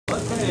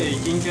已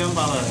经跟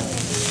饱了。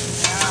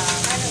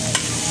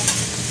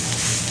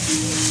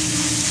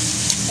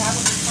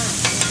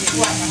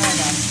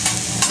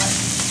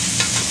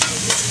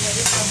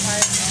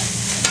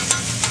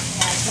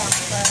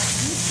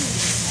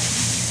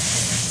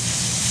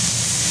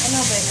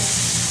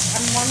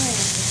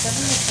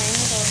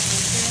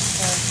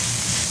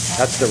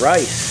That's the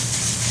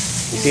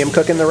rice. You see him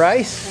cooking the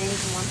rice?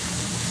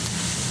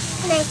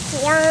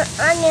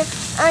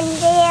 On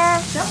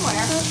there. Somewhere.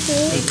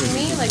 Okay. To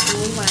me, like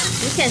we want.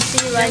 You can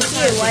see right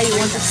here why you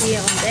want to see it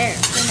on there.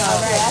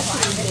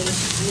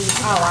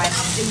 Oh,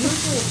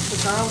 usually it's the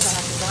girls that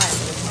have to drive,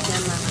 but it's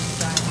them that have to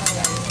drive.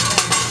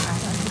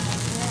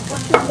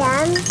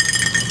 Done.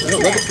 Oh,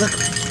 look. Look.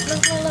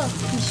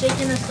 He's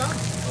shaking the song.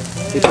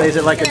 He plays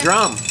it like a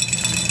drum.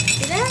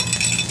 See that?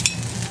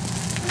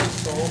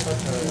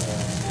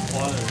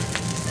 Water.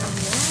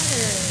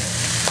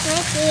 Can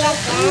I see it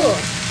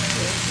again?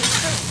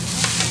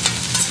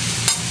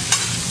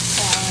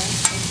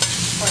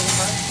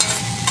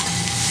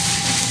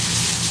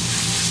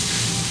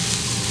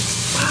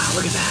 Wow,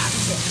 look at that.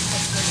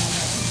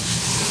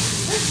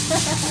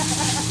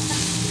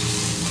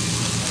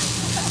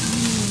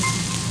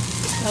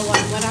 So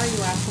what are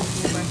you asking for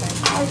your birthday?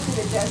 I should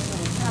have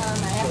just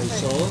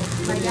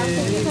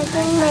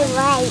Cooking my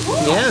rice.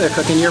 Yeah, they're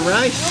cooking your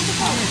rice.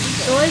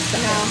 Soy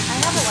sauce. No, I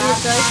have a See the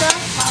soy sauce?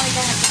 probably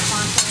gonna have to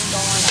sponsor and go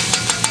on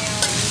that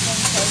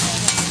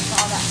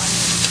all that money.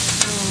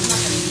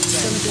 It's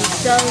going to be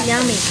so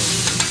yummy.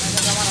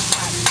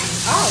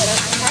 Oh,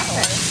 that's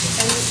perfect.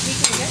 And we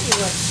can get you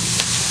one.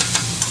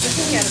 We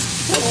can get it.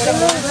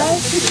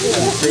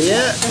 See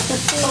it?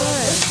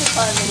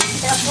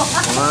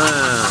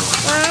 Wow.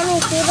 Mommy,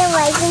 see the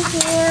rice in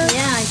here?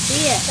 Yeah, I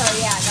see it. So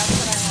yeah, that's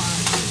what I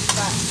want.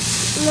 But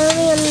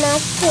Mommy, I'm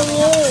not to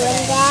you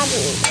and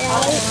Daddy,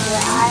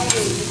 right?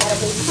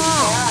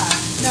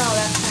 no,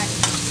 that's next.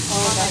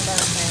 Oh, my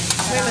birthday.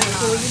 Wait a minute,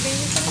 who will you be?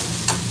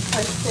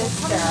 Her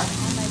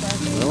sister.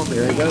 Well,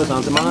 there he goes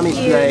onto Mommy's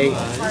plate.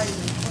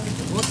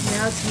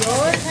 Now it's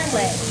your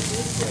plate.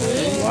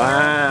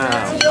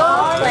 Wow.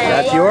 Your plate.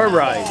 That's your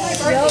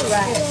rice. Your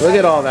rice. Look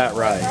at all that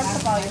rice.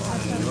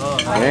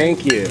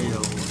 Thank you.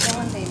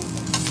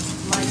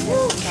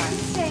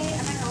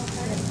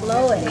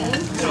 Blow it.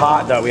 It's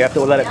hot though. We have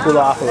to let it cool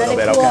off a little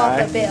bit, Let it cool off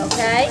a okay? bit,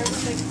 okay?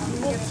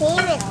 The steam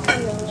is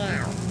coming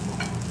out.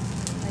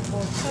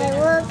 So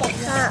look at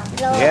hot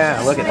blow.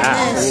 Yeah, look at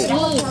And that.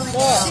 steam.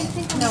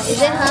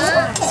 Is it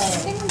hot?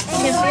 You can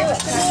feel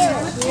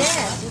it.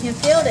 Yes, you can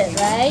feel it,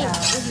 right?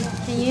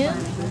 Can you?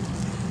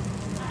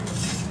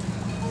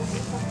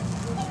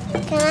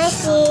 Can I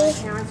see?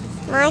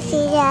 Can I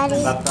see,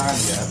 Daddy? Not done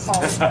yet.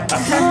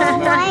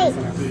 Right.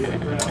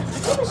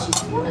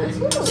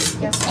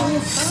 Yes, and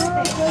it's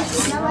birthday.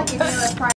 It's not like if you're a